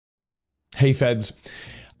Hey Feds,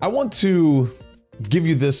 I want to give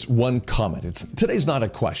you this one comment. Today's not a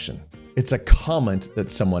question. It's a comment that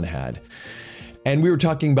someone had. And we were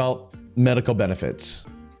talking about medical benefits.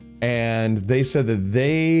 And they said that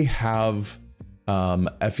they have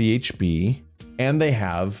FEHB and they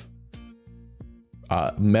have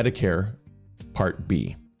Medicare Part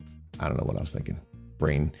B. I don't know what I was thinking.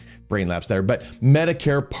 Brain lapse there. But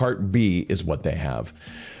Medicare Part B is what they have.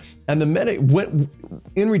 And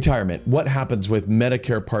in retirement, what happens with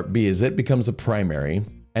Medicare Part B is it becomes a primary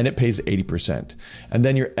and it pays 80%. And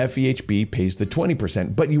then your FEHB pays the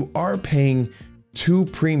 20%, but you are paying two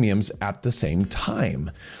premiums at the same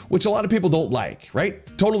time, which a lot of people don't like, right?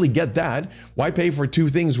 Totally get that. Why pay for two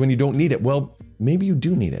things when you don't need it? Well, maybe you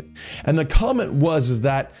do need it. And the comment is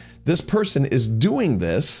that this person is doing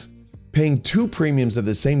this, paying two premiums at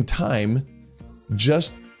the same time,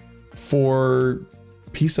 just for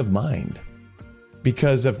peace of mind.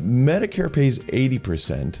 Because if Medicare pays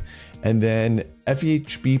 80% and then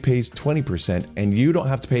FEHB pays 20% and you don't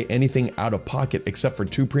have to pay anything out of pocket except for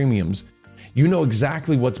two premiums, you know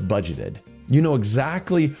exactly what's budgeted. You know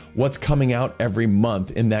exactly what's coming out every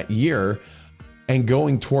month in that year and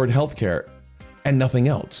going toward healthcare and nothing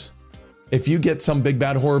else. If you get some big,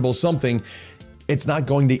 bad, horrible something, it's not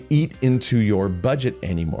going to eat into your budget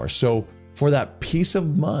anymore. So for that peace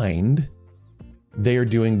of mind, they are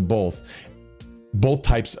doing both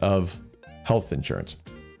types of health insurance.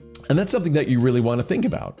 And that's something that you really want to think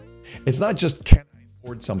about. It's not just, can I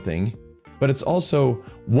afford something, but it's also,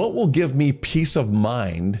 what will give me peace of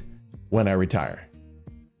mind when I retire?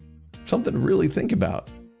 Something to really think about.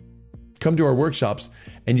 Come to our workshops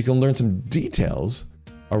and you can learn some details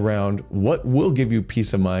around what will give you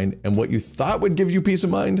peace of mind and what you thought would give you peace of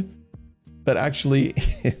mind, but actually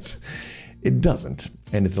it doesn't.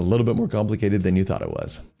 And it's a little bit more complicated than you thought it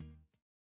was.